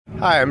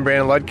Hi, I'm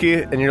Brandon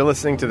Ludke, and you're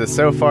listening to the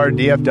So Far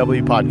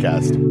DFW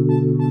podcast.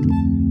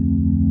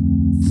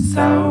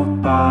 So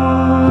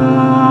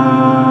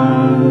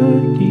Far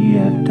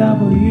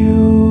DFW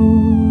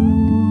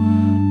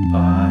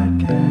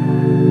podcast.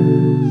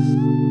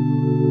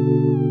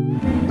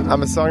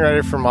 I'm a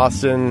songwriter from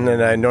Austin,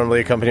 and I normally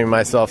accompany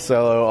myself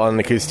solo on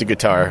acoustic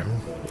guitar.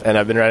 And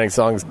I've been writing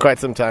songs quite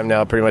some time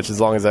now, pretty much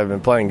as long as I've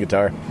been playing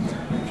guitar.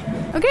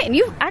 Okay, and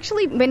you've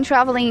actually been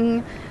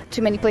traveling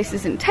to many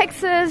places in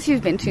Texas.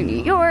 You've been to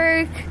New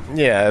York.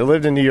 Yeah, I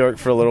lived in New York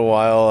for a little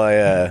while.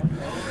 I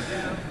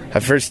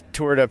first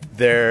toured up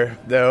there,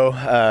 though,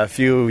 a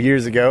few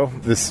years ago.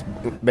 This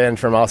band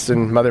from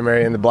Austin, Mother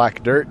Mary and the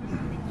Black Dirt.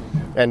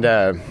 And,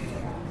 I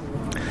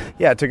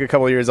took a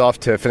couple years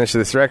off to finish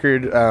this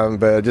record,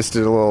 but I just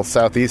did a little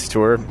southeast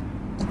tour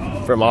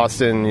from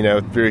Austin,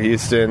 through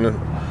Houston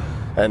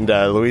and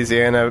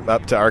Louisiana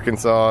up to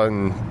Arkansas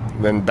and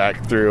then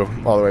back through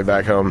all the way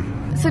back home.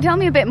 So tell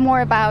me a bit more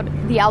about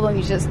the album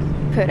you just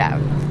put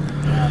out.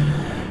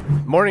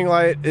 Morning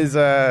Light is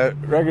a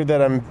record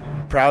that I'm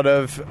proud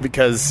of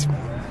because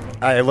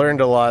I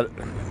learned a lot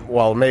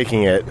while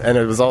making it, and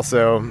it was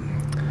also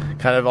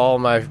kind of all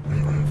my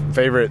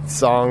favorite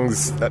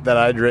songs that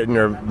I'd written,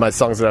 or my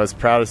songs that I was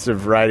proudest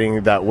of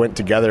writing, that went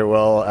together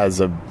well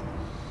as a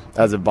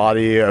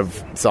body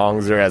of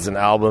songs or as an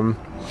album.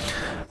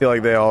 I feel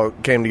like they all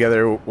came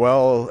together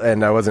well,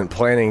 and I wasn't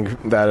planning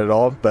that at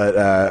all, but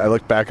I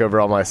looked back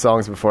over all my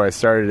songs before I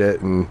started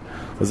it and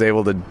was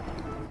able to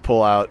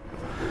pull out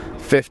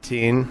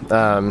 15.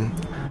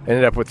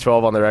 Ended up with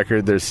 12 on the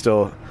record. There's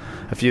still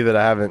a few that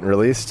I haven't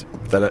released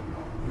that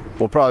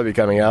will probably be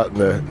coming out in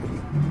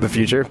the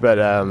future, but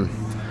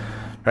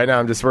right now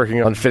I'm just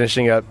working on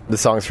finishing up the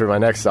songs for my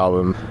next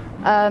album.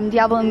 The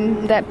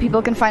album that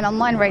people can find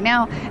online right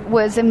now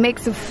was a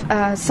mix of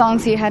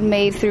songs you had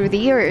made through the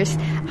years.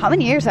 How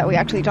many years are we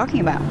actually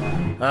talking about?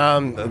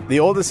 The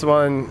oldest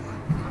one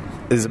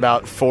is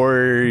about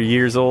 4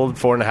 years old,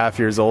 4.5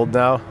 years old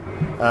now.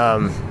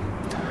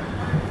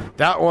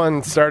 That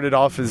one started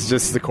off as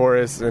just the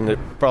chorus, and it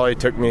probably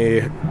took me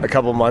a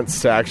couple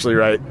months to actually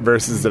write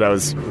verses that I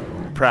was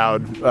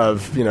proud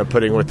of,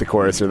 putting with the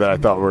chorus, or that I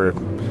thought were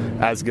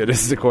as good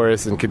as the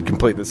chorus and could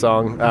complete the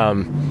song.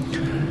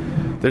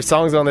 There's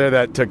songs on there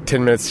that took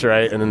 10 minutes to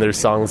write, and then there's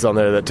songs on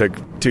there that took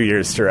 2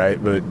 years to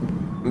write. But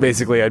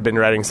basically, I'd been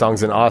writing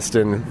songs in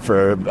Austin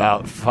for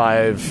about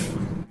five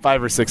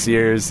or 6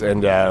 years,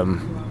 and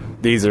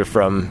these are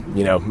from,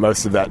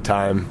 most of that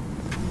time.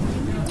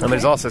 And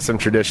there's also some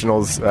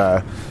traditionals,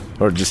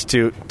 or just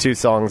two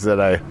songs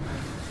that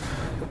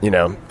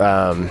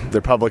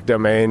they're public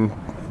domain.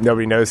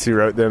 Nobody knows who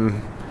wrote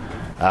them.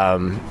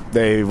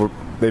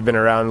 They've been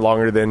around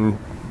longer than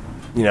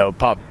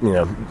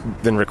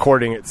than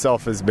recording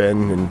itself has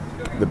been, and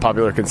the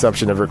popular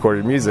consumption of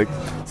recorded music.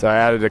 So I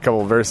added a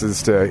couple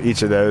verses to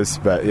each of those.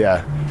 But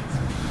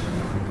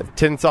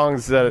 10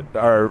 songs that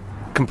are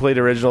complete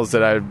originals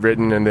that I've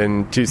written, and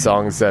then 2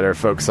 songs that are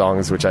folk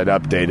songs, which I'd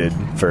updated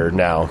for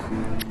now.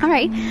 All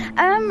right.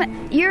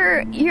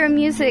 Your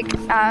music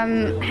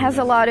has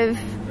a lot of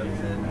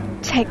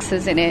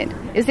Texas in it.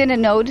 Is it a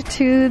nod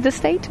to the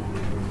state?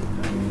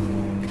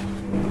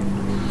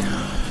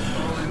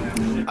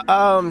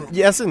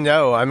 Yes and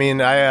no. I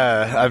mean,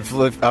 I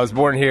was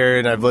born here,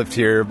 and I've lived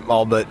here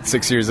all but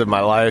 6 years of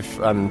my life.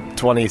 I'm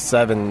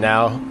 27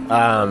 now.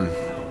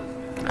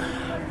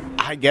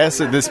 I guess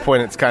at this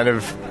point it's kind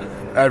of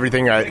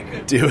everything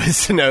I do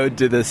is a nod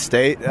to the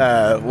state.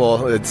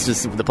 It's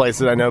just the place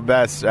that I know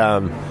best.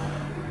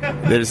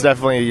 There's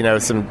definitely,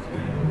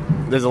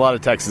 there's a lot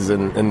of Texas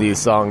in these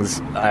songs,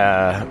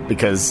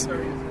 because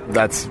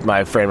that's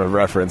my frame of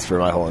reference for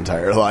my whole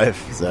entire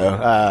life.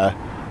 So,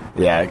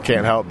 I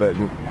can't help but,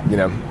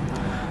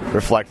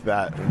 reflect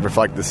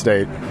the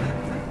state,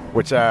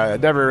 which I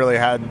never really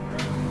had,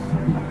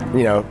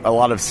 a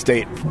lot of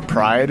state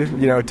pride.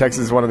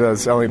 Texas is one of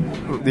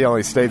the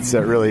only states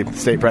that really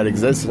state pride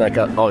exists, and I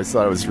always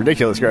thought it was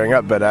ridiculous growing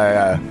up, but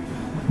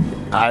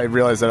I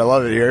realized that I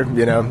love it here,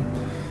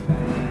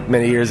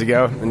 many years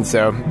ago, and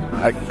so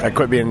I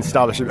quit being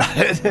snobbish about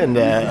it, and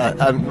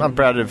I'm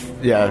proud of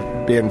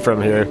being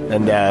from here,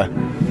 and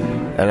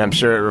I'm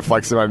sure it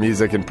reflects in my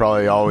music and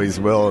probably always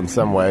will in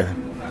some way.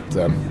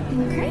 So.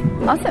 Okay,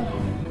 awesome.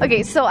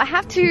 Okay, so I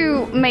have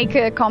to make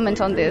a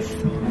comment on this.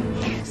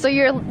 So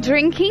you're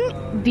drinking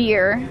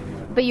beer,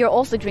 but you're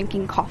also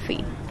drinking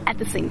coffee at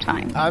the same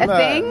time. A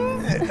thing?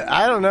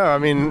 I don't know. I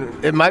mean,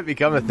 it might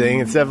become a thing.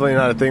 It's definitely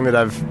not a thing that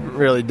I've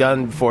really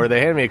done before. They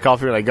handed me a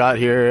coffee when I got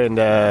here, and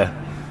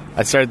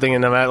I started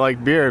thinking I might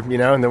like beer, and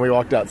then we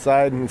walked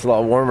outside, and it's a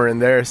lot warmer in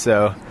there,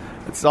 so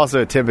it's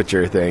also a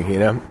temperature thing,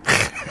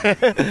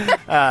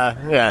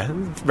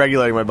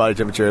 regulating my body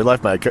temperature. I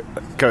left my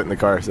coat in the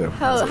car, so.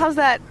 How's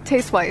that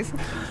taste-wise?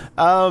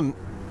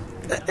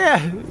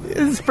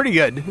 It's pretty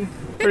good.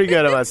 Pretty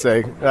good, I must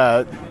say.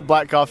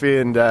 Black coffee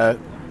and a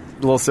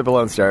little sip of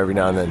Lone Star every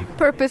now and then.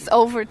 Purpose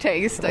over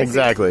taste,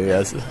 Exactly,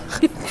 yes.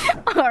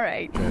 All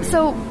right.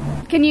 So,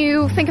 can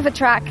you think of a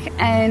track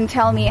and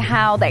tell me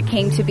how that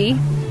came to be?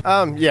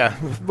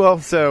 Well,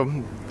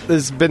 so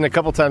there's been a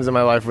couple times in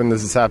my life when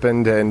this has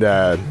happened, and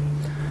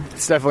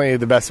it's definitely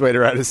the best way to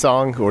write a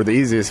song, or the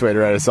easiest way to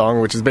write a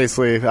song, which is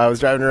basically I was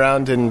driving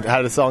around and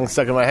had a song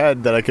stuck in my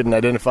head that I couldn't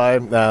identify.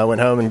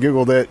 Went home and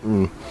Googled it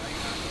and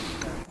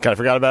kind of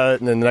forgot about it,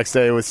 and then the next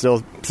day I was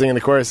still singing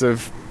the chorus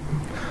of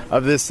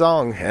this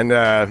song, and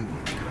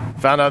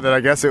found out that I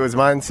guess it was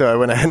mine, so I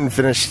went ahead and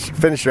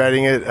finished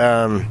writing it.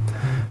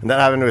 And that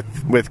happened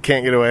with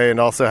Can't Get Away, and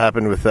also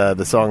happened with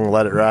the song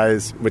Let It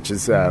Rise, which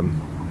is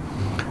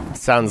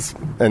sounds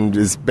and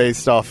is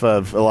based off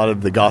of a lot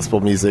of the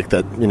gospel music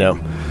that, you know,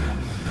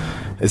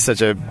 is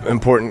such an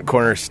important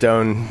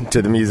cornerstone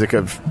to the music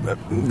of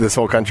this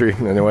whole country,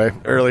 in a way.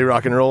 Early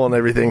rock and roll and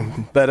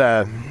everything. But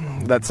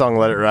that song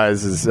Let It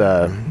Rise is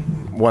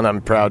one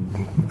I'm proud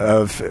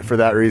of for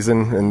that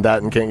reason, and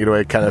that and Can't Get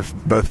Away kind of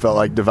both felt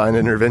like divine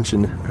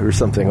intervention or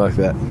something like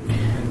that.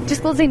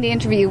 Just closing the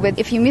interview with,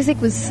 if your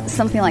music was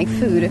something like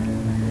food,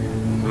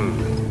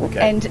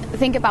 Okay. and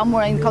think about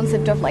more in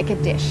concept of like a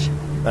dish,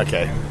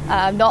 Okay.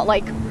 not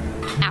like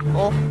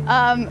apple.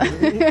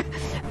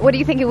 What do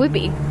you think it would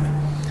be?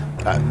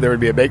 There would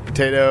be a baked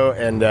potato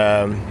and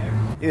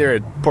either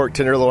a pork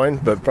tenderloin,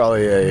 but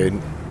probably a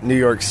New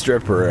York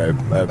strip or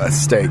a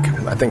steak.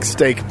 I think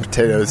steak and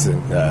potatoes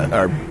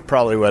are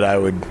probably what I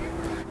would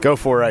go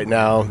for right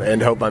now,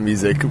 and hope my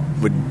music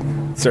would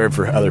serve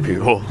for other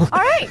people. All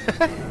right.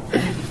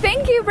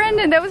 Thank you,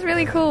 Brendan. That was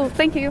really cool.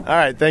 Thank you. All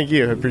right, thank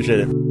you. I appreciate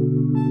it.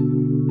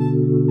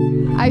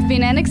 I've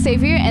been Anna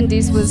Xavier, and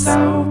this was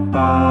So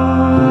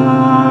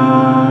far.